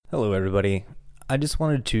Hello, everybody. I just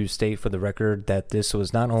wanted to state for the record that this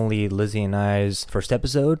was not only Lizzie and I's first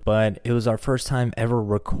episode, but it was our first time ever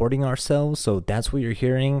recording ourselves, so that's what you're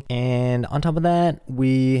hearing. And on top of that,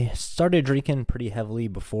 we started drinking pretty heavily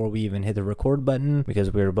before we even hit the record button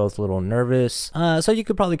because we were both a little nervous. So you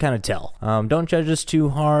could probably kind of tell. Don't judge us too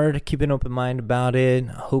hard. Keep an open mind about it.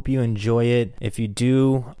 Hope you enjoy it. If you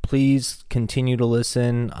do, please continue to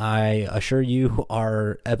listen. I assure you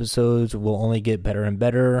our episodes will only get better and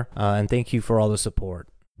better. And thank you for all the support.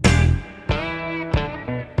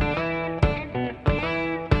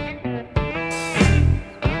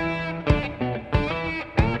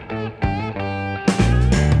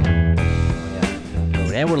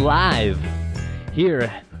 And we're live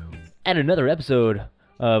here at another episode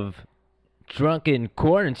of Drunken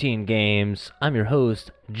Quarantine Games. I'm your host,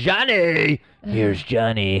 Johnny. Here's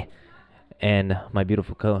Johnny. And my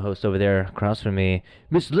beautiful co-host over there across from me,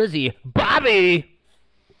 Miss Lizzie Bobby.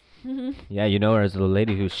 Yeah, you know her as the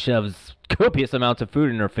lady who shoves copious amounts of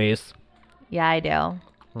food in her face. Yeah, I do.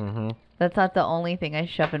 Mm-hmm. That's not the only thing I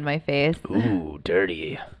shove in my face. Ooh,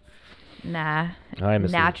 dirty. Nah. All right,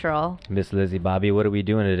 Natural. Miss Lizzie Bobby, what are we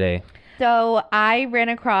doing today? So I ran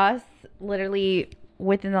across literally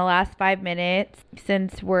within the last 5 minutes,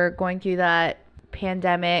 since we're going through that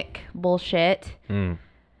pandemic bullshit and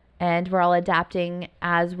we're all adapting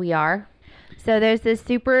as we are. So there's this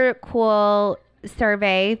super cool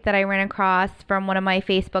survey that I ran across from one of my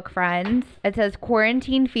Facebook friends. It says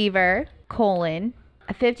quarantine fever,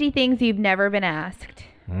 50 things you've never been asked.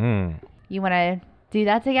 You want to do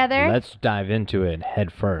that together? Let's dive into it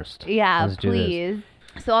head first. Yeah, Let's do this. please.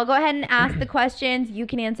 So I'll go ahead and ask the questions. You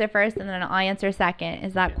can answer first and then I'll answer second.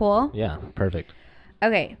 Is that cool? Yeah, perfect.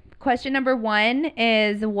 Okay. Question number 1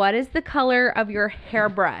 is, what is the color of your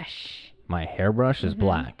hairbrush? My hairbrush is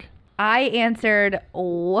black. I answered,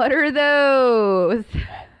 what are those?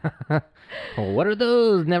 What are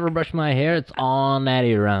those? Never brush my hair. It's all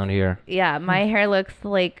natty around here. Yeah, my hair looks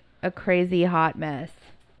like a crazy hot mess.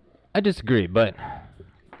 I disagree, but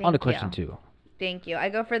on to Thank question you. 2. Thank you. I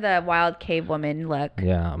go for the wild cave woman look.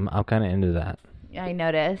 Yeah, I'm kind of into that. I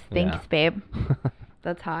noticed. Thanks, Yeah. babe.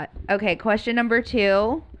 That's hot. Okay, question number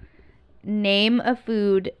 2. Name a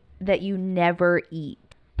food that you never eat.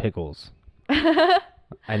 Pickles.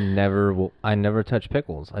 I never touch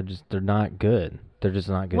pickles. They're not good. They're just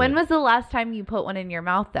not good. When was the last time you put one in your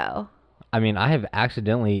mouth, though? I mean, I have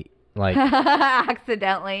accidentally,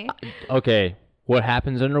 Accidentally. okay, what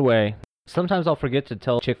happens underway? Sometimes I'll forget to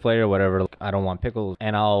tell Chick-fil-A or whatever, I don't want pickles,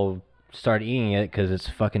 and I'll start eating it because it's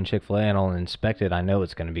fucking Chick-fil-A and I'll inspect it. I know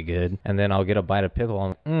it's going to be good. And then I'll get a bite of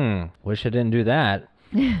pickle. Wish I didn't do that.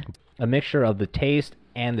 A mixture of the taste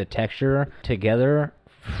and the texture together,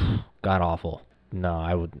 god awful.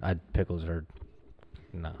 No, pickles are,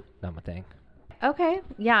 no, not my thing. Okay.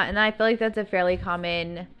 Yeah, and I feel like that's a fairly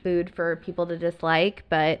common food for people to dislike,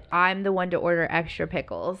 but I'm the one to order extra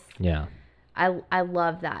pickles. Yeah. I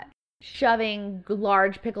love that. Shoving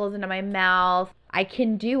large pickles into my mouth. I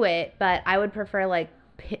can do it, but I would prefer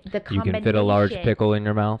the combination. You can fit a large pickle in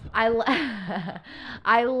your mouth?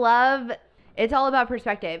 I love... It's all about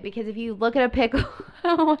perspective, because if you look at a pickle...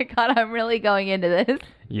 Oh my God, I'm really going into this.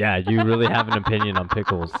 Yeah, you really have an opinion on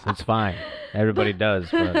pickles. It's fine. Everybody does.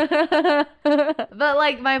 But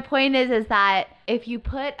But my point is that if you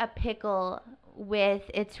put a pickle with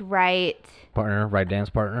its right dance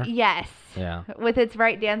partner? Yes. Yeah. With its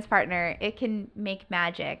right dance partner, it can make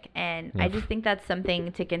magic. And Yeah. I just think that's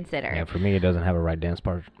something to consider. Yeah, for me, it doesn't have a right dance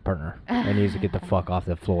partner. It needs to get the fuck off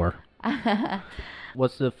the floor.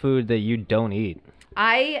 What's the food that you don't eat?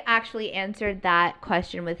 I actually answered that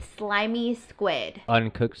question with slimy squid.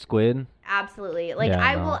 Uncooked squid? Absolutely. Yeah,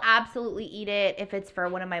 I no. will absolutely eat it if it's for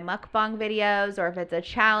one of my mukbang videos or if it's a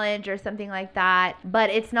challenge or something like that. But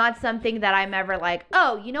it's not something that I'm ever like,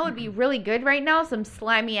 oh, you know what would be really good right now? Some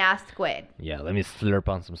slimy ass squid. Yeah, let me slurp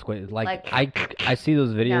on some squid. I see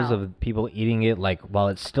those videos No. of people eating it while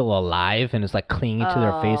it's still alive and it's clinging to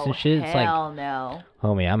their face and shit. It's Hell no.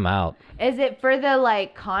 homie, I'm out. Is it for the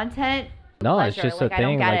content? No, pleasure? it's just a I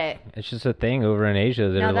don't thing. get it. It's just a thing over in Asia.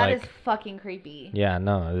 They're No, that is fucking creepy. yeah,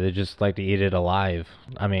 no, they just like to eat it alive.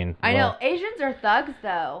 I mean, I know. Asians are thugs,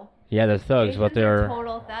 though. Yeah, they're thugs, Asians but they're are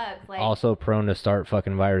total thugs. also prone to start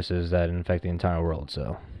fucking viruses that infect the entire world.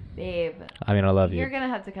 So, babe, I mean, I love you. you're gonna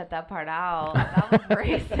have to cut that part out. That was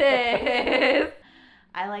racist.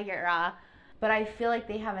 I like it raw, but I feel like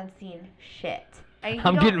they haven't seen shit.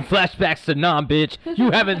 I'm getting flashbacks to Nam, bitch.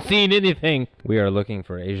 You haven't seen anything. We are looking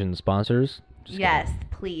for Asian sponsors. Yes,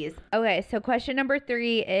 please. Okay, so question number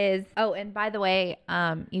 3 is, oh, and by the way,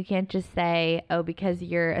 you can't just say, oh, because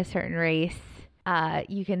you're a certain race,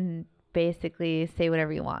 you can basically say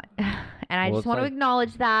whatever you want. And I Well, just want to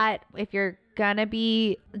acknowledge that if you're gonna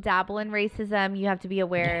be dabble in racism, you have to be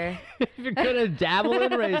aware. If you're gonna dabble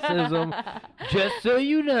in racism, just so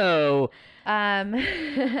you know.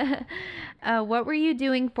 What were you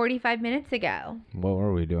doing 45 minutes ago? What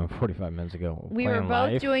were we doing 45 minutes ago? We were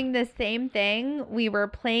both doing the same thing. We were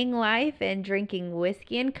playing life and drinking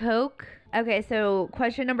whiskey and Coke. Okay, so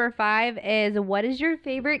question number 5 is, what is your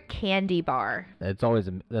favorite candy bar? That's always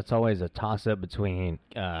a toss-up between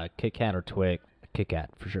Kit Kat or Twix. Kit Kat,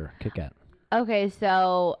 for sure. Kit Kat. Okay,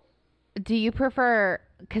 so do you prefer,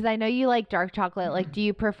 because I know you like dark chocolate, like do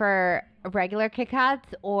you prefer regular Kit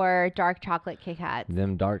Kats or dark chocolate Kit Kats?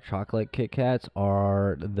 Them dark chocolate Kit Kats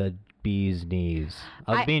are the bee's knees.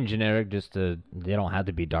 I was being generic they don't have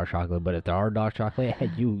to be dark chocolate, but if there are dark chocolate,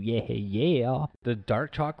 yeah. The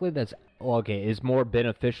dark chocolate is more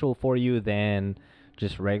beneficial for you than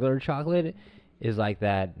just regular chocolate is like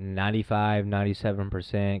that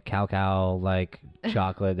 95-97% cacao like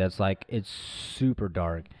chocolate that's like, it's super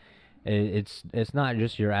dark. It's not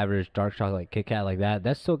just your average dark chocolate Kit Kat like that.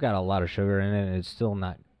 That's still got a lot of sugar in it, and it's still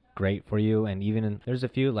not great for you. And even there's a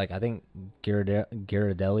few, like I think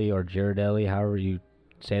Ghirardelli, however you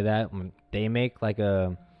say that, they make like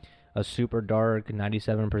a super dark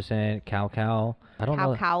 97% cacao. I don't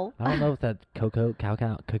know if that cacao.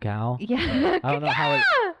 Yeah. I don't know how it.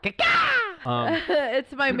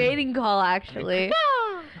 It's my mating call, actually.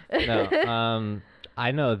 No.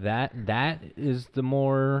 I know that is the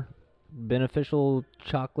more beneficial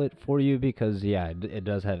chocolate for you because it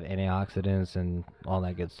does have antioxidants and all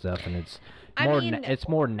that good stuff, and it's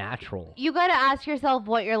more natural. You got to ask yourself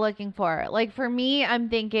what you're looking for. Like for me, I'm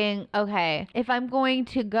thinking, okay, if I'm going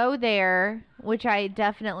to go there, which I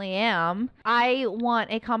definitely am, I want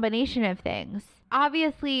a combination of things.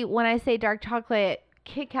 Obviously, when I say dark chocolate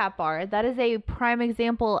Kit Kat bar, that is a prime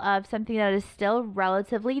example of something that is still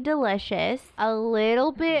relatively delicious, a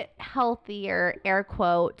little bit healthier, air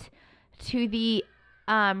quote, to the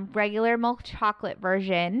regular milk chocolate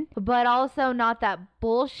version, but also not that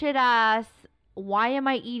bullshit ass, why am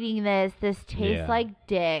I eating this? This tastes like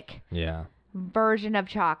dick. Yeah. Version of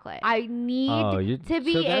chocolate. I need to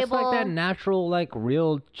be that's able, like that natural, like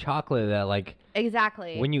real chocolate that like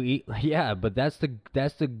exactly when you eat. Yeah, but that's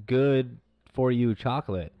the good for you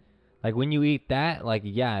chocolate. Like when you eat that, like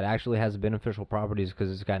it actually has beneficial properties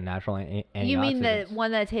because it's got natural antioxidants. You mean the one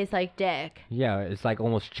that tastes like dick? Yeah, it's like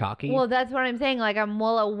almost chalky. Well, that's what I'm saying. Like I'm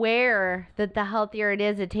well aware that the healthier it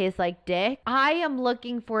is, it tastes like dick. I am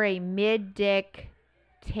looking for a mid-dick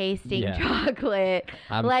tasting chocolate.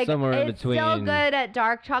 I'm like somewhere in it's between. still good at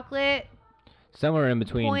dark chocolate. Somewhere in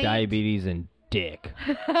between diabetes and dick.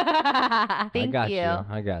 I got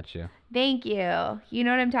you. Thank you. You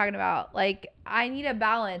know what I'm talking about. Like, I need a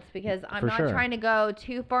balance because I'm not trying to go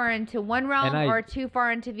too far into one realm or too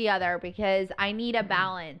far into the other because I need a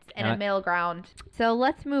balance and a middle ground. So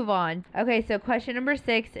let's move on. Okay, so question number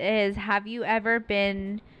 6 is, have you ever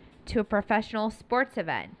been to a professional sports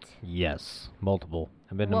event? Yes, multiple.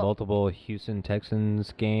 I've been to multiple Houston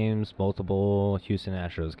Texans games, multiple Houston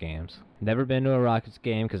Astros games. Never been to a Rockets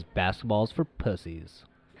game because basketball's for pussies.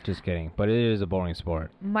 Just kidding, but it is a boring sport.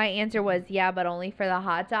 My answer was but only for the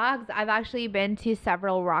hot dogs. I've actually been to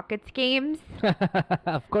several Rockets games.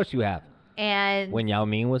 Of course you have. And when Yao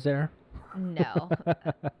Ming was there? No.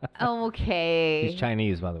 Okay. He's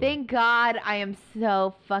Chinese, by the way. Thank God I am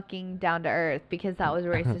so fucking down to earth because that was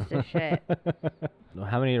racist as shit.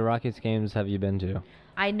 How many Rockets games have you been to?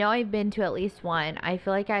 I know I've been to at least one. I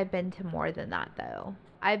feel like I've been to more than that, though.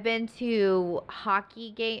 I've been to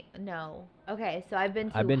hockey game. No. Okay, so I've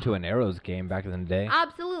been to an Arrows game back in the day.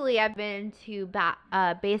 Absolutely. I've been to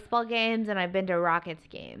baseball games and I've been to Rockets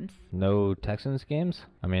games. No Texans games?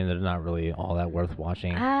 I mean, they're not really all that worth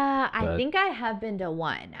watching. I think I have been to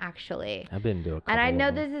one, actually. I've been to a couple. And I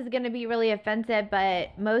know this is going to be really offensive, but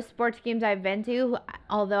most sports games I've been to,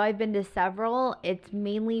 although I've been to several, it's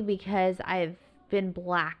mainly because I've been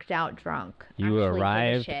blacked out drunk. You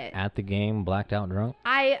arrived at the game blacked out drunk?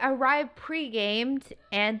 I arrived pre-gamed,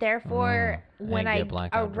 and therefore when I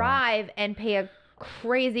arrive and pay a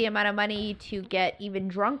crazy amount of money to get even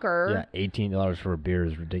drunker. Yeah, $18 for a beer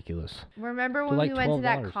is ridiculous. Remember when we went to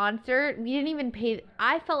that concert? We didn't even pay.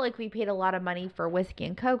 I felt like we paid a lot of money for whiskey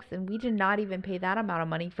and cokes, and we did not even pay that amount of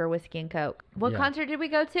money for whiskey and coke. What concert did we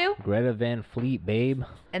go to? Greta Van Fleet, babe.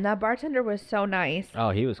 And that bartender was so nice. Oh,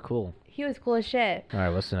 he was cool. He was cool as shit. All right,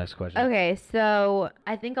 what's the next question? Okay, so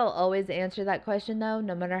I think I'll always answer that question, though.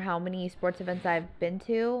 No matter how many sports events I've been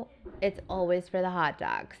to, it's always for the hot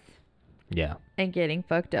dogs. Yeah. And getting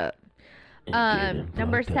fucked up.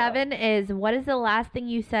 Number 7 is, what is the last thing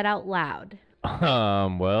you said out loud?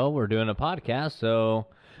 Well, we're doing a podcast, so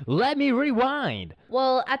let me rewind.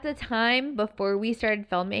 Well, at the time before we started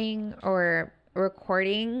filming or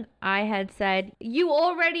recording, I had said, you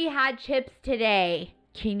already had chips today.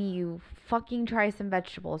 Can you fucking try some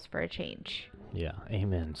vegetables for a change? Yeah,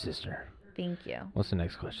 amen, sister. Thank you. What's the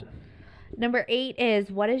next question? Number 8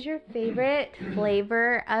 is, what is your favorite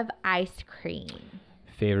flavor of ice cream?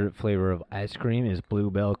 Favorite flavor of ice cream is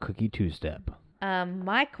Bluebell Cookie Two-Step.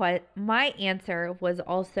 My answer was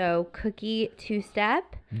also cookie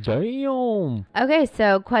two-step. Damn. Okay,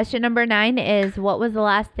 so question number 9 is, what was the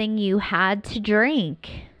last thing you had to drink?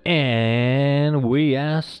 And we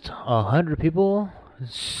asked 100 people.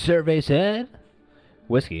 Survey said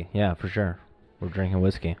whiskey. Yeah, for sure. We're drinking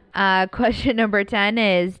whiskey. Question number 10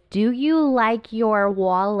 is, do you like your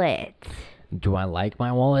wallet? Do I like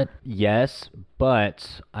my wallet? Yes,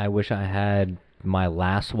 but I wish I had my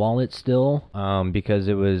last wallet still, because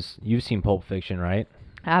it was, you've seen Pulp Fiction, right?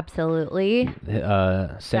 Absolutely.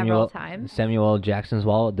 Several times. Samuel L. Jackson's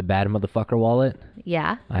wallet, the bad motherfucker wallet.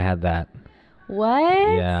 Yeah. I had that.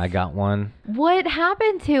 What? Yeah, I got one. What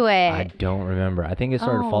happened to it? I don't remember. I think it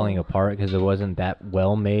started falling apart because it wasn't that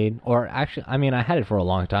well made. Or actually, I mean, I had it for a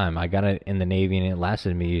long time. I got it in the Navy and it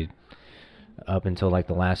lasted me up until like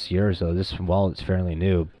the last year or so. This wallet's fairly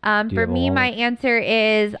new. For me, my answer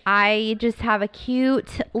is I just have a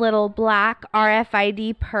cute little black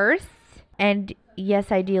RFID purse. And yes,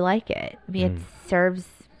 I do like it. I mean, it serves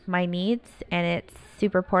my needs and it's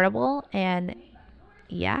super portable. And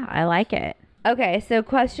yeah, I like it. Okay, so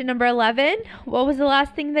question number 11. What was the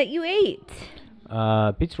last thing that you ate?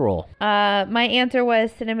 Pizza roll. My answer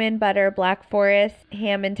was cinnamon butter, black forest,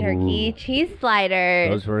 ham and turkey, cheese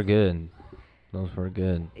sliders. Those were good. Those were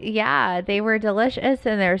good. Yeah, they were delicious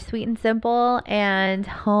and they're sweet and simple and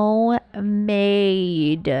homemade.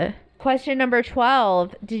 Question number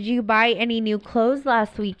 12. Did you buy any new clothes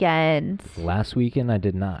last weekend? Last weekend, I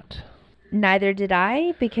did not. Neither did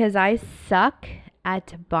I, because I suck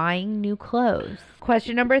at buying new clothes.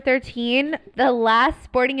 Question number 13. The last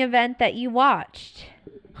sporting event that you watched?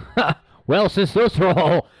 Well, since those are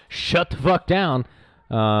all shut the fuck down,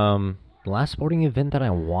 the last sporting event that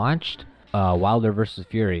I watched, Wilder versus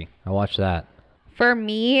Fury. I watched that. For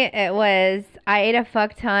me, it was, I ate a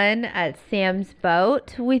fuck ton at Sam's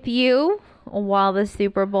Boat with you while the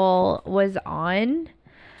Super Bowl was on.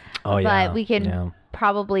 Oh, yeah. But we can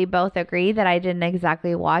probably both agree that I didn't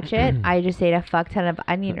exactly watch it. I just ate a fuck ton of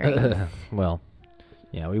onion rings. Well,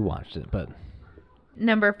 yeah, we watched it, but...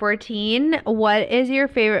 Number 14. What is your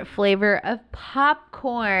favorite flavor of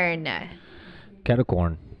popcorn? Kettle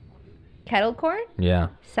corn. Kettle corn? Yeah.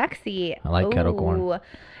 Sexy. I like kettle corn.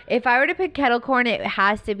 If I were to pick kettle corn, it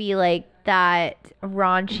has to be like that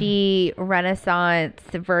raunchy Renaissance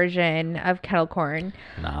version of kettle corn.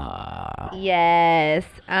 Nah. Yes.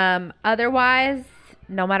 Otherwise,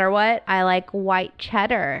 no matter what, I like white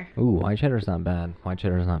cheddar. Ooh, white cheddar's not bad. White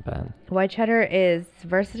cheddar's not bad. White cheddar is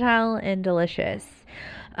versatile and delicious.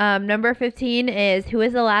 Number 15 is, who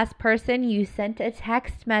is the last person you sent a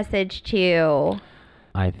text message to?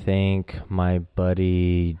 I think my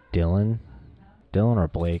buddy Dylan or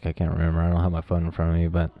Blake, I can't remember. I don't have my phone in front of me,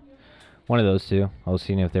 but one of those two. I was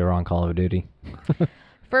seeing if they were on Call of Duty.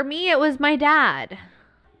 For me, it was my dad.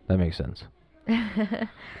 That makes sense.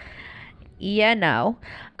 Yeah, no.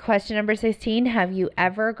 Question number 16. Have you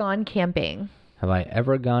ever gone camping? Have I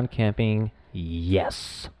ever gone camping?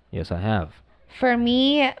 Yes. Yes, I have. For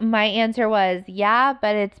me, my answer was yeah,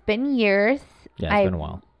 but it's been years. Yeah, it's been a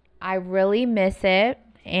while. I really miss it.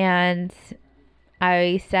 And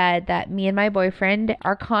I said that me and my boyfriend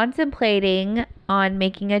are contemplating on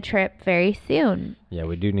making a trip very soon. Yeah,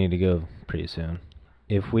 we do need to go pretty soon.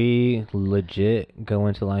 If we legit go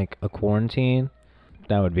into like a quarantine,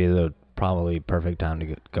 that would be the probably perfect time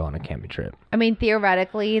to go on a camping trip. I mean,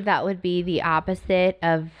 theoretically, that would be the opposite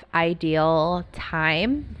of ideal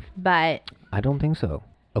time, but... I don't think so.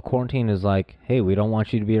 A quarantine is like, hey, we don't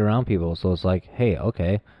want you to be around people. So it's like, hey,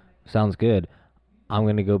 okay, sounds good. I'm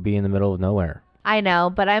going to go be in the middle of nowhere. I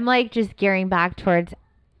know, but I'm like just gearing back towards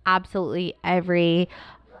absolutely every,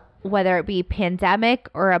 whether it be pandemic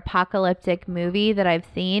or apocalyptic movie that I've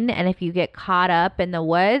seen. And if you get caught up in the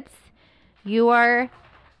woods, you are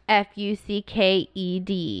fucked.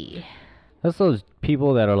 That's those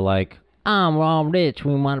people that are like, we're all rich.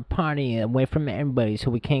 We want to party away from everybody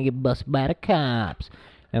so we can't get busted by the cops.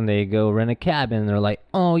 And they go rent a cabin and they're like,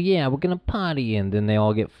 oh yeah, we're going to party. And then they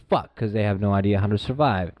all get fucked because they have no idea how to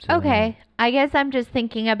survive. So, okay. I guess I'm just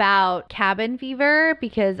thinking about Cabin Fever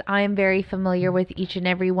because I'm very familiar with each and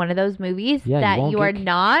every one of those movies that you are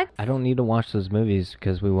not. I don't need to watch those movies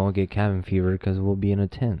because we won't get cabin fever because we'll be in a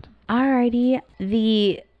tent. Alrighty.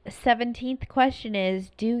 The 17th question is,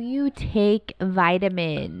 do you take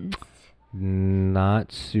vitamins?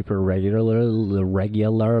 Not super regularly.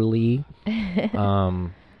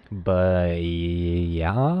 But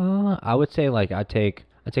yeah, I would say like I take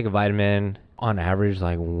a vitamin on average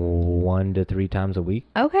like 1 to 3 times a week.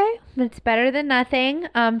 Okay, that's better than nothing.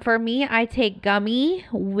 For me, I take gummy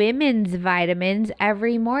women's vitamins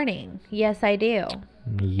every morning. Yes, I do.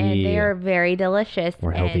 Yeah. And they are very delicious.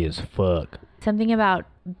 We're healthy and as fuck. something about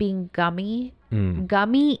being gummy.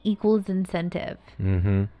 Gummy equals incentive.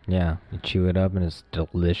 Mm-hmm. Yeah. You chew it up and it's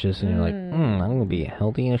delicious and you're like, I'm gonna be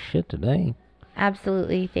healthy as shit today.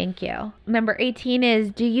 Absolutely. Thank you. Number 18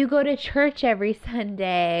 is, do you go to church every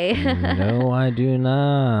Sunday? No, I do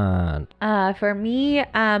not. For me,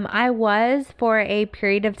 I was for a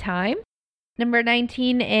period of time. Number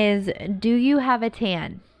 19 is, do you have a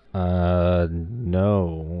tan?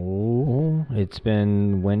 No. It's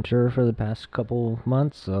been winter for the past couple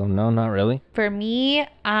months, so no, not really. For me,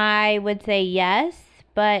 I would say yes,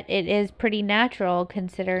 but it is pretty natural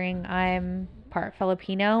considering I'm part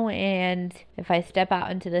Filipino, and if I step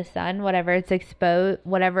out into the sun,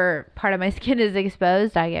 whatever part of my skin is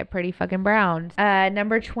exposed, I get pretty fucking brown.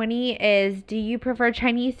 Number 20 is, do you prefer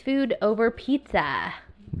Chinese food over pizza?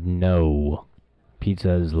 No.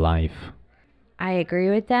 Pizza is life. I agree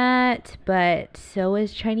with that, but so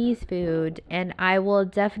is Chinese food, and I will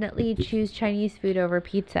definitely choose Chinese food over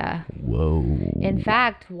pizza. Whoa. In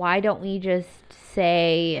fact, why don't we just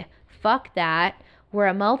say, fuck that, we're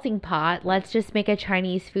a melting pot, let's just make a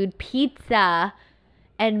Chinese food pizza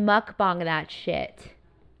and mukbang that shit.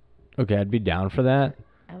 Okay, I'd be down for that.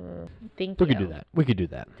 Thank We you. could do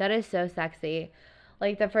that. That is so sexy.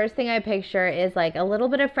 Like, the first thing I picture is like a little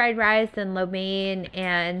bit of fried rice and lo mein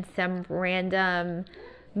and some random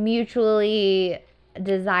mutually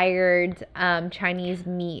desired Chinese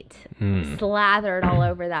meat slathered all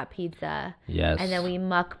over that pizza. Yes. And then we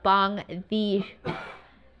mukbang the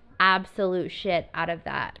absolute shit out of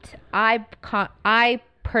that. I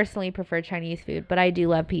personally prefer Chinese food, but I do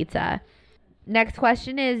love pizza. Next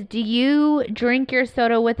question is, do you drink your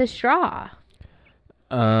soda with a straw?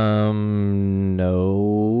 No.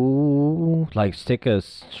 Like stick a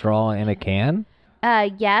straw in a can?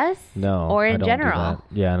 Yes. No. Or I in don't general. do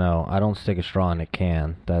that. Yeah, no. I don't stick a straw in a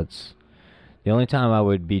can. That's the only time I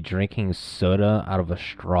would be drinking soda out of a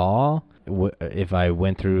straw. If I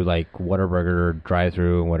went through like Whataburger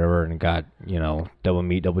drive-through and whatever and got, double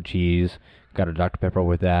meat, double cheese, got a Dr. Pepper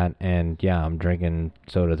with that, and yeah, I'm drinking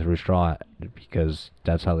soda through straw because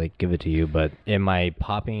that's how they give it to you. But am I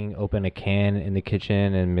popping open a can in the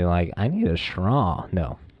kitchen and be like, I need a straw?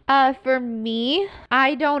 No. For me,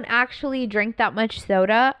 I don't actually drink that much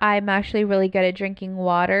soda. I'm actually really good at drinking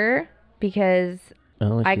water because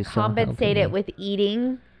I compensate it with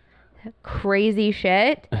eating crazy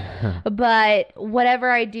shit. But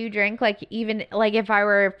whatever I do drink, like even like if I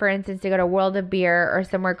were, for instance, to go to World of Beer or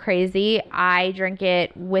somewhere crazy, I drink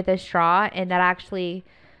it with a straw, and that actually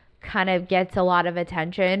kind of gets a lot of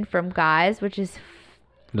attention from guys, which is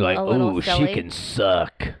like, oh, she can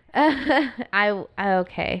suck.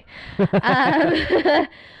 Okay.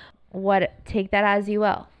 Take that as you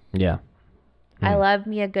will. Yeah. I love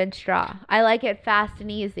me a good straw. I like it fast and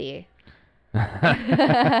easy.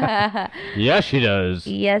 Yes, she does.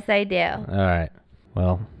 Yes, I do. All right.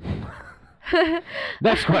 Well,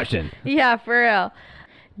 next question. Yeah, for real.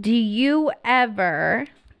 Do you ever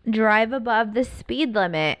drive above the speed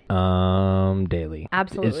limit? Daily.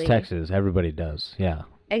 Absolutely. It's Texas. Everybody does. Yeah.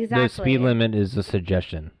 Exactly. The speed limit is a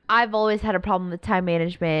suggestion. I've always had a problem with time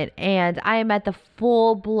management, and I am at the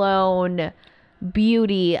full-blown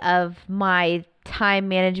beauty of my time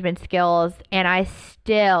management skills, and I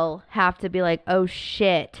still have to be like, oh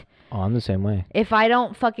shit. Oh, I'm the same way. If I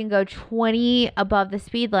don't fucking go 20 above the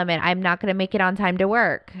speed limit, I'm not going to make it on time to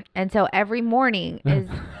work. And so every morning is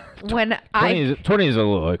when 20 is a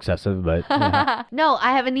little excessive, but yeah. No,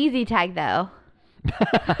 I have an easy tag though.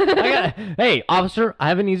 Hey, officer, I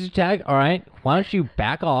have an easy tag. All right. Why don't you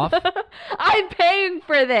back off? I'm paying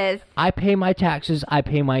for this. I pay my taxes. I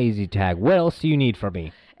pay my easy tag. What else do you need from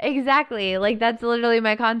me? Exactly. Like, that's literally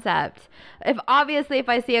my concept. If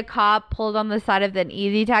I see a cop pulled on the side of an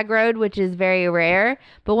easy tag road, which is very rare,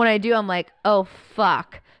 but when I do, I'm like, oh,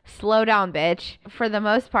 fuck. Slow down, bitch. For the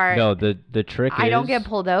most part. No, the trick is... I don't get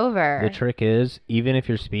pulled over. The trick is, even if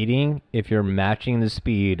you're speeding, if you're matching the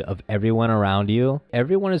speed of everyone around you,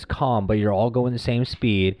 everyone is calm, but you're all going the same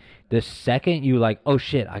speed. The second you like, oh,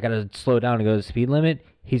 shit, I got to slow down and go to the speed limit,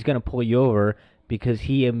 he's going to pull you over, because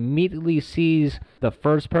he immediately sees the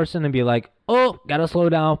first person and be like, oh, gotta slow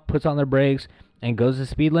down, puts on their brakes, and goes the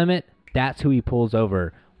speed limit. That's who he pulls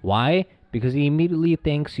over. Why? Because he immediately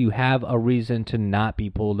thinks you have a reason to not be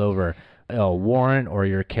pulled over. A warrant, or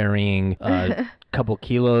you're carrying a couple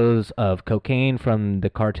kilos of cocaine from the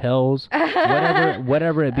cartels.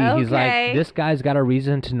 Whatever it be. Okay. He's like, this guy's got a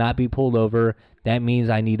reason to not be pulled over. That means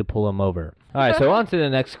I need to pull him over. All right, so on to the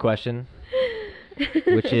next question,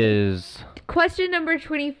 which is... Question number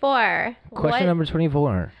 24. Number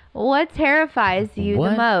 24. What terrifies you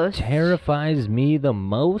the most? What terrifies me the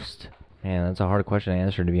most? Man, that's a hard question to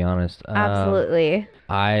answer, to be honest. Absolutely.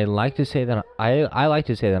 I like to say that I like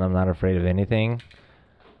to say that I'm not afraid of anything,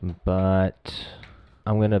 but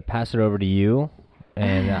I'm gonna pass it over to you,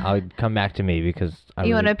 and I'll come back to me because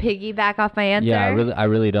you want to piggyback off my answer? Yeah, I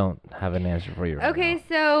really don't have an answer for you. Right Okay, now.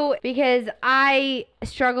 so because I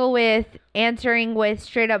struggle with answering with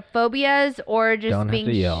straight up phobias or just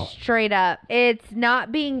being straight up. It's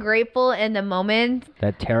not being grateful in the moment.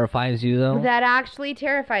 That terrifies you, though? That actually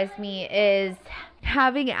terrifies me is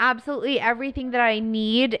having absolutely everything that I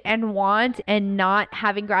need and want and not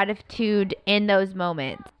having gratitude in those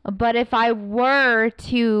moments. But if I were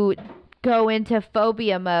to go into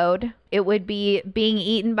phobia mode, it would be being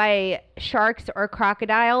eaten by sharks or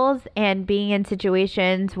crocodiles and being in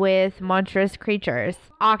situations with monstrous creatures,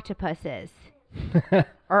 octopuses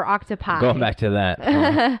or octopi. Going back to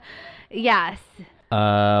that. Yes.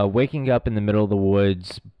 Waking up in the middle of the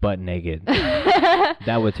woods butt naked.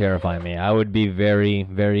 That would terrify me. I would be very,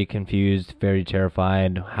 very confused, very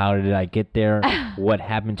terrified. How did I get there? What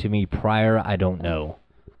happened to me prior? I don't know.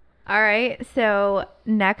 All right, so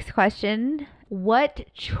next question. What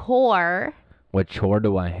chore? What chore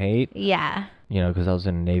do I hate? Yeah. You know, because I was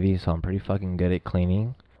in the Navy, so I'm pretty fucking good at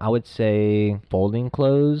cleaning. I would say folding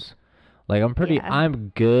clothes. Like,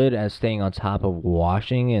 I'm good at staying on top of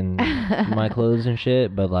washing and my clothes and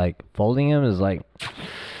shit, but, like, folding them is, like...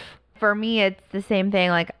 For me, it's the same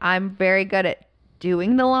thing. Like, I'm very good at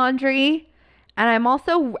doing the laundry, and I'm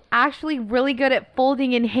also actually really good at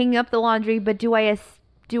folding and hanging up the laundry, but do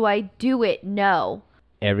I do it? No.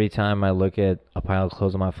 Every time I look at a pile of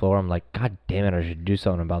clothes on my floor, I'm like, God damn it, I should do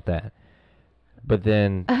something about that. But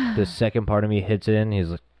then the second part of me hits in,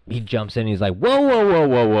 he jumps in, he's like,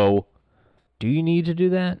 whoa. Do you need to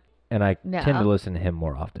do that? And I tend to listen to him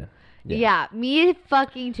more often. Yeah, me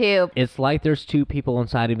fucking too. It's like there's two people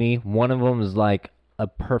inside of me. One of them is like a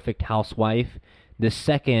perfect housewife. The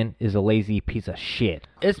second is a lazy piece of shit.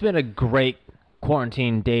 It's been a great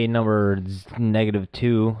quarantine day number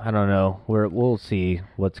 -2. I don't know. We'll see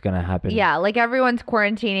what's going to happen. Yeah, like everyone's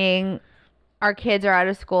quarantining. Our kids are out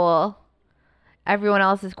of school. Everyone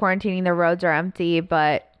else is quarantining. The roads are empty,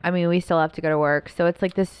 but I mean, we still have to go to work. So it's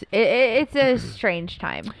like this. It's a strange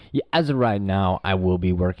time. Yeah, as of right now, I will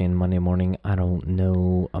be working Monday morning. I don't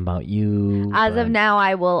know about you. As of now,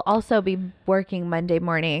 I will also be working Monday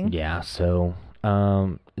morning. Yeah, so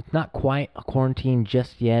it's not quite a quarantine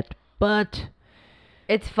just yet, but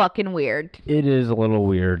it's fucking weird. It is a little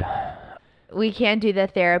weird. We can't do the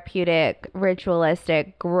therapeutic,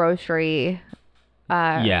 ritualistic grocery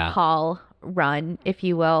haul run, if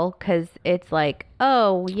you will, because it's like,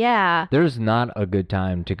 oh yeah, there's not a good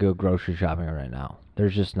time to go grocery shopping right now.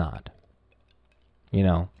 There's just not. You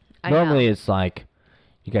know, normally it's like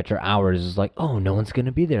you got your hours. It's like, oh, no one's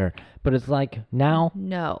gonna be there, but it's like now,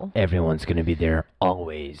 no, everyone's gonna be there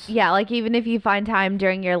always. Yeah, like even if you find time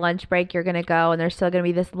during your lunch break, you're gonna go, and there's still gonna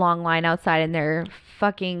be this long line outside, and they're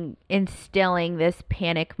fucking instilling this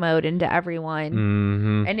panic mode into everyone.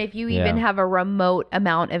 Mm-hmm. And if you even have a remote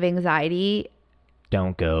amount of anxiety,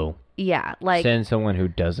 don't go. Yeah, like send someone who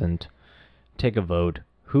doesn't. Take a vote.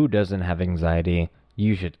 Who doesn't have anxiety?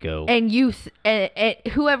 You should go. And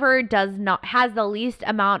whoever does not has the least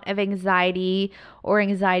amount of anxiety or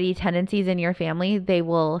anxiety tendencies in your family, they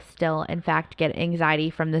will still, in fact, get anxiety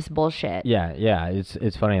from this bullshit. Yeah.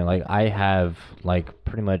 It's funny. Like, I have like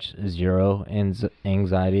pretty much zero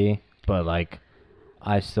anxiety, but like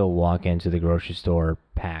I still walk into the grocery store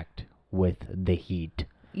packed with the heat.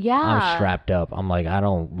 Yeah. I'm strapped up. I'm like, I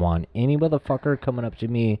don't want any motherfucker coming up to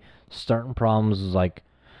me starting problems. Like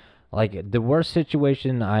the worst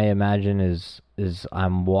situation I imagine is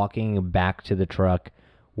I'm walking back to the truck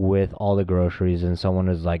with all the groceries and someone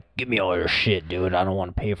is like, give me all your shit, dude. I don't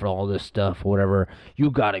want to pay for all this stuff, whatever. You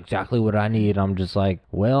got exactly what I need. I'm just like,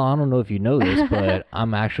 well, I don't know if you know this, but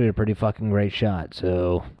I'm actually a pretty fucking great shot.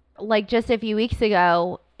 So like just a few weeks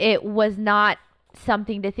ago, it was not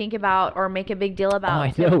something to think about or make a big deal about. Oh,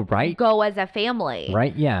 I know, right? Go as a family.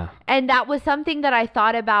 Right, yeah. And that was something that I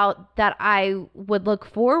thought about that I would look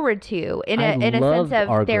forward to in a sense of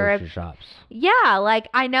our grocery shops. Yeah, like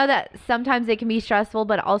I know that sometimes it can be stressful,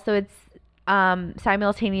 but also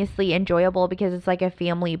simultaneously enjoyable because it's like a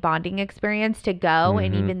family bonding experience to go.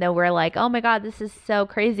 And even though we're like, oh my God, this is so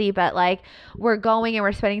crazy, but like we're going and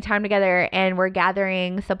we're spending time together and we're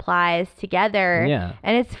gathering supplies together. Yeah.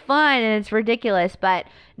 And it's fun and it's ridiculous. But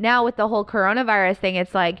now with the whole coronavirus thing,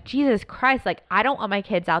 it's like, Jesus Christ, like I don't want my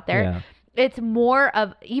kids out there. Yeah. It's more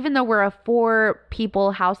of, even though we're a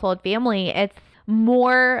 4-people household family, it's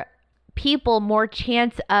more people, more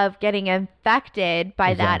chance of getting infected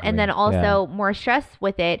by that, and then also more stress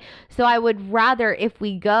with it. So I would rather, if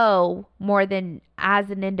we go more than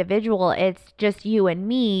as an individual, it's just you and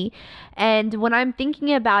me. And when I'm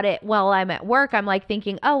thinking about it while I'm at work, I'm like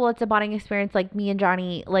thinking, oh well, it's a bonding experience, like me and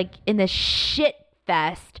Johnny, like in this shit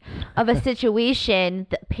fest of a situation,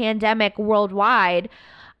 the pandemic worldwide.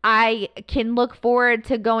 I can look forward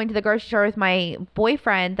to going to the grocery store with my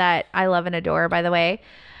boyfriend that I love and adore, by the way.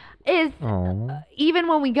 Even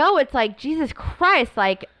when we go, it's like, Jesus Christ,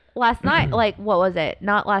 like last night, like what was it?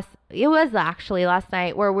 It was actually last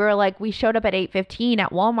night where we were like, we showed up at 8:15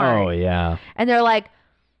 at Walmart. Oh yeah. And they're like,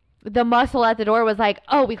 the muscle at the door was like,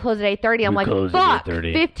 oh, we close at 8:30. I'm like, fuck,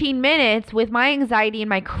 15 minutes with my anxiety and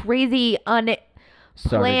my crazy started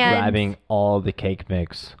grabbing all the cake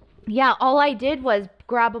mix. Yeah, all I did was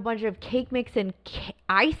grab a bunch of cake mix and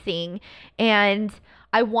icing, and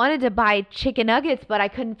I wanted to buy chicken nuggets, but I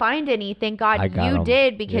couldn't find any. Thank God you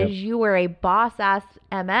did, because you were a boss-ass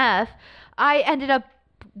MF. I ended up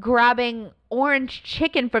grabbing orange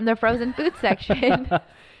chicken from the frozen food section.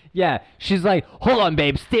 Yeah, she's like, hold on,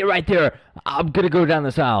 babe, stay right there. I'm going to go down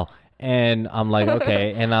this aisle. And I'm like,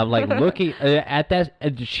 okay. And I'm like looking at that.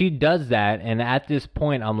 She does that. And at this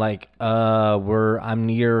point, I'm like, I'm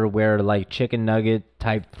near where like chicken nugget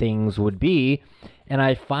type things would be. And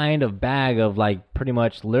I find a bag of like pretty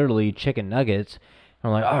much literally chicken nuggets.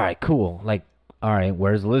 And I'm like, all right, cool. Like, all right,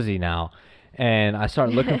 where's Lizzie now? And I start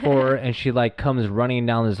looking for her, and she like comes running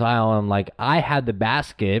down this aisle. And I'm like, I had the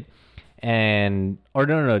basket.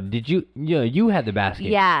 No, did you you had the basket?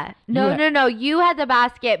 Yeah. No, you had the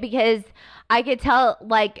basket, because I could tell,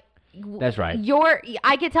 like, that's right.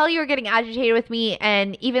 I could tell you were getting agitated with me,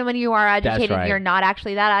 and even when you are agitated, you're not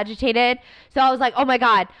actually that agitated. So I was like, oh my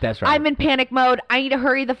God, that's right. I'm in panic mode. I need to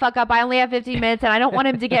hurry the fuck up. I only have 15 minutes and I don't want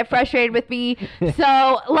him to get frustrated with me.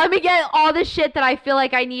 So let me get all the shit that I feel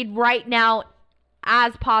like I need right now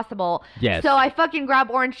as possible. Yes. So I fucking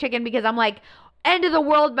grab orange chicken because I'm like, end of the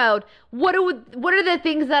world mode. What are the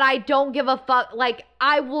things that I don't give a fuck, like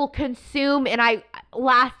I will consume in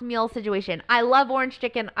last meal situation? I love orange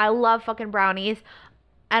chicken, I love fucking brownies,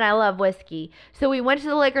 and I love whiskey. So we went to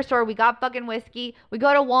the liquor store, we got fucking whiskey, we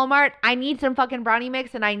go to Walmart, I need some fucking brownie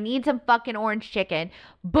mix and I need some fucking orange chicken.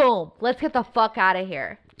 Boom, let's get the fuck out of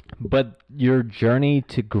here. But your journey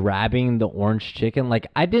to grabbing the orange chicken, like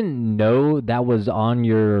I didn't know that was on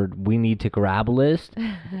your we need to grab list.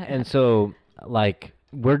 And so like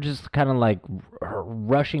we're just kind of like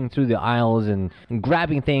rushing through the aisles and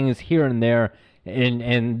grabbing things here and there,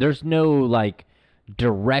 and there's no like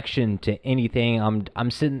direction to anything.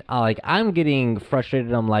 I'm sitting like I'm getting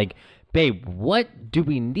frustrated. I'm like, babe, what do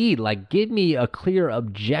we need? Like, give me a clear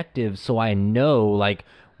objective so I know like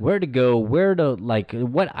where to go, like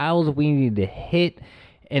what aisles we need to hit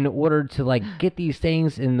in order to like get these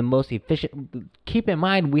things in the most efficient. Keep in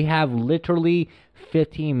mind, we have literally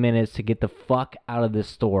 15 minutes to get the fuck out of this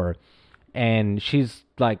store, and she's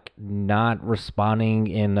like not responding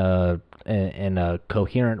in a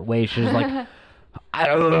coherent way. She's like, I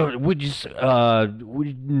don't know,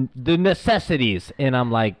 the necessities, and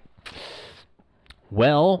I'm like,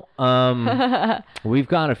 well, we've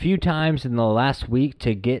gone a few times in the last week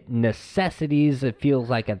to get necessities. It feels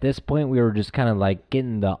like at this point we were just kind of like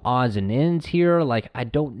getting the odds and ends here. Like, I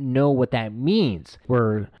don't know what that means.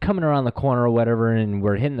 We're coming around the corner or whatever, and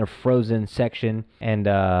we're hitting the frozen section, and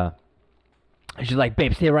she's like,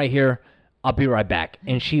 babe, stay right here. I'll be right back.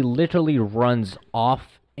 And she literally runs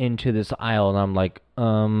off into this aisle, and I'm like,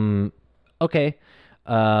 okay,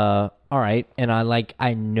 all right. And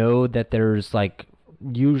I know that there's like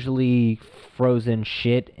usually frozen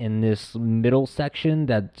shit in this middle section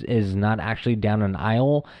that is not actually down an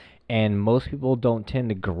aisle, and most people don't tend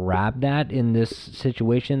to grab that in this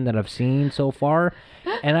situation that I've seen so far.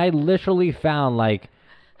 And I literally found like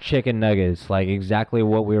chicken nuggets, like exactly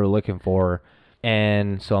what we were looking for.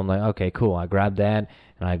 And so I'm like, okay, cool. I grabbed that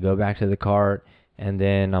and I go back to the cart, and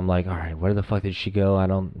then I'm like, all right, where the fuck did she go? I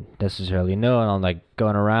don't necessarily know. And I'm like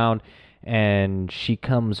going around, and she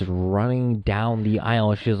comes running down the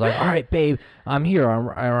aisle. She's like, all right, babe, I'm here. I'm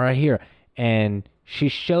right here. And she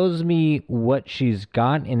shows me what she's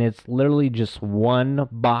got, and it's literally just one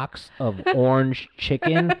box of orange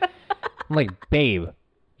chicken. I'm like, babe,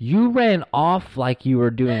 You ran off like you were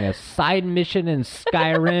doing a side mission in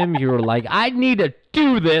Skyrim. You were like, I need to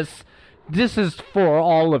do this. This is for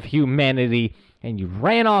all of humanity. And you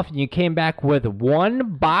ran off and you came back with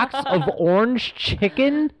one box of orange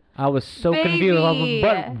chicken. I was so confused. I was like,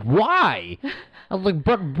 but why? I was like,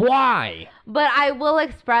 but why? But I will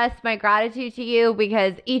express my gratitude to you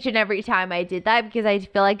because each and every time I did that, because I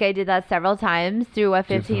feel like I did that several times through a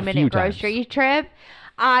 15-minute grocery trip,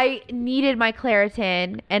 I needed my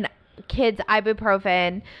Claritin and kids'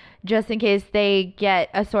 ibuprofen just in case they get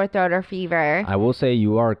a sore throat or fever. I will say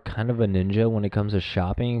you are kind of a ninja when it comes to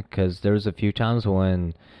shopping, because there's a few times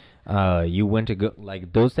when you went to go,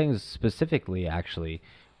 like those things specifically, actually,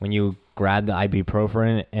 when you grabbed the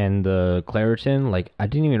ibuprofen and the Claritin, like I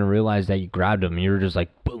didn't even realize that you grabbed them. You were just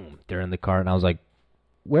like, boom, they're in the cart. And I was like,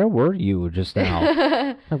 where were you just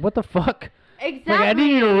now? Like, what the fuck? Exactly. Like, I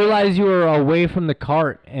didn't even realize you were away from the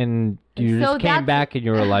cart, and you just came back and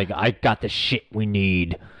you were like, I got the shit we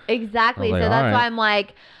need. Exactly. Like, so that's right. why I'm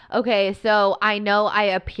like, okay, so I know I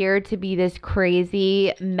appear to be this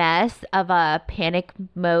crazy mess of a panic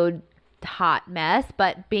mode hot mess,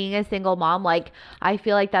 but being a single mom, like I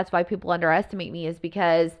feel like that's why people underestimate me, is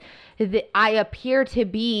because I appear to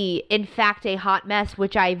be in fact a hot mess,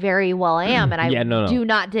 which I very well am, and I do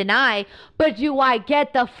not deny, but do I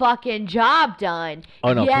get the fucking job done?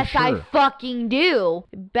 Oh, no, yes, for sure. I fucking do.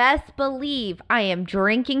 Best believe I am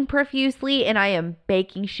drinking profusely and I am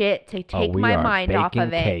baking shit to take my mind off of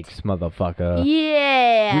it. Baking cakes, motherfucker.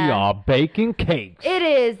 Yeah. We are baking cakes. It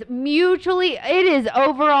is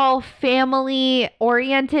overall family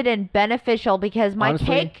oriented and beneficial because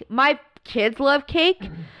my kids love cake.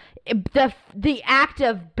 The act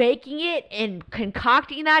of baking it and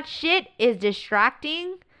concocting that shit is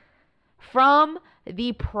distracting from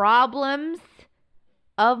the problems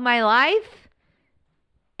of my life,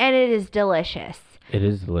 and it is delicious. It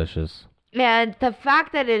is delicious. And the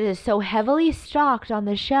fact that it is so heavily stocked on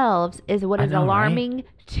the shelves is what is alarming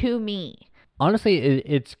to me. Honestly,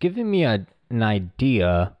 it's giving me an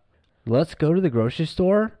idea. Let's go to the grocery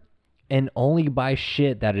store and only buy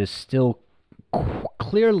shit that is still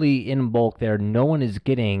clearly in bulk there no one is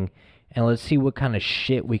getting, and let's see what kind of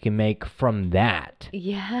shit we can make from that.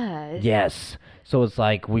 Yes. So it's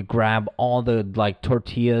like we grab all the like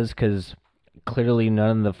tortillas, because clearly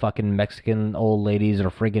none of the fucking Mexican old ladies are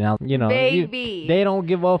freaking out. You know, they don't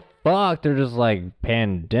give a fuck. They're just like,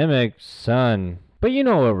 pandemic, son. But you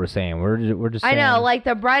know what we're saying. We're just saying. I know, like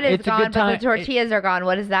the bread is gone, but the tortillas are gone.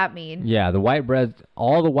 What does that mean? Yeah, the white bread,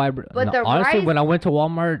 all the white bread. But no, honestly, when I went to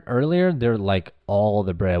Walmart earlier, they're like all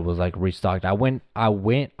the bread was like restocked. I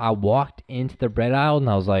walked into the bread aisle and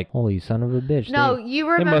I was like, holy son of a bitch. No, you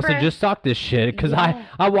remember. They must have just stocked this shit, because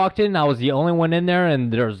I walked in and I was the only one in there,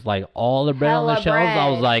 and there's like all the bread on the shelves. I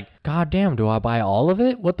was like, God damn, do I buy all of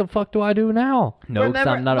it? What the fuck do I do now? No, because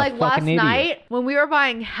I'm not a fucking idiot. Last night when we were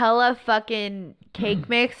buying hella fucking cake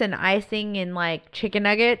mix and icing and like chicken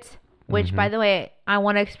nuggets, which by the way, I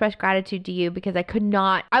want to express gratitude to you because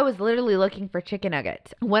I was literally looking for chicken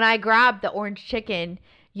nuggets. When I grabbed the orange chicken,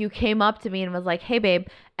 you came up to me and was like, hey babe,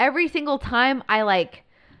 every single time I like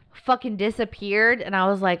fucking disappeared and I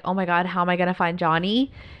was like, oh my God, how am I going to find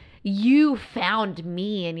Johnny? You found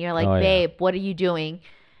me and you're like, babe, what are you doing?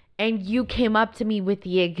 And you came up to me with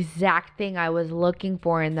the exact thing I was looking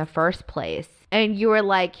for in the first place. And you were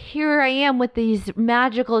like, here I am with these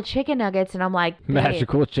magical chicken nuggets. And I'm like,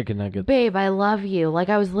 magical chicken nuggets. Babe, I love you. Like,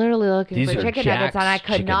 I was literally looking for chicken nuggets and I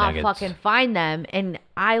could not fucking find them. And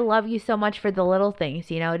I love you so much for the little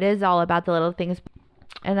things. You know, it is all about the little things.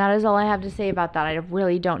 And that is all I have to say about that. I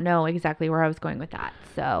really don't know exactly where I was going with that.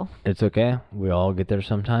 So it's okay. We all get there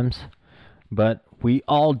sometimes. But we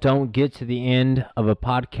all don't get to the end of a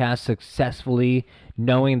podcast successfully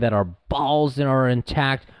knowing that our balls are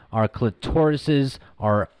intact, our clitorises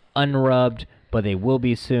are unrubbed, but they will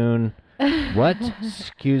be soon. What?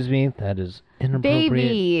 Excuse me, that is inappropriate.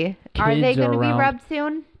 Baby, are they going to be rubbed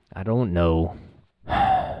soon? I don't know.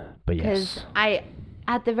 But yes. Because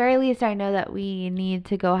at the very least, I know that we need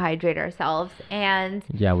to go hydrate ourselves. And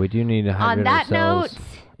yeah, we do need to hydrate ourselves. On that note,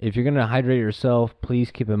 if you're going to hydrate yourself,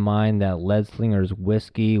 please keep in mind that Lead Slingers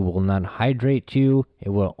whiskey will not hydrate you. It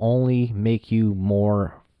will only make you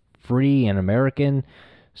more free and American.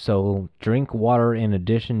 So drink water in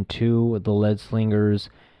addition to the Lead Slingers.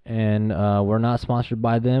 And we're not sponsored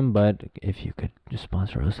by them, but if you could just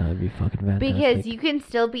sponsor us, that would be fucking fantastic. Because you can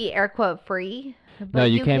still be air quote free. No,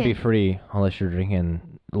 you can't be free unless you're drinking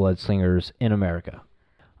Lead Slingers in America.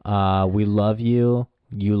 We love you.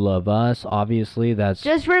 You love us. Obviously, that's...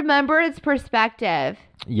 Just remember it's perspective.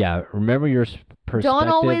 Yeah, remember your perspective. Don't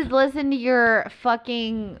always listen to your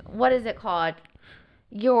fucking... What is it called?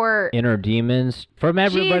 your inner demons. From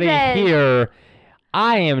everybody Jesus. here,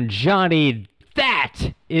 I am Johnny.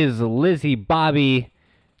 That is Lizzie Bobby.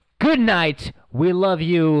 Good night. We love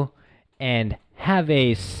you. And have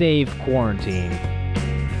a safe quarantine.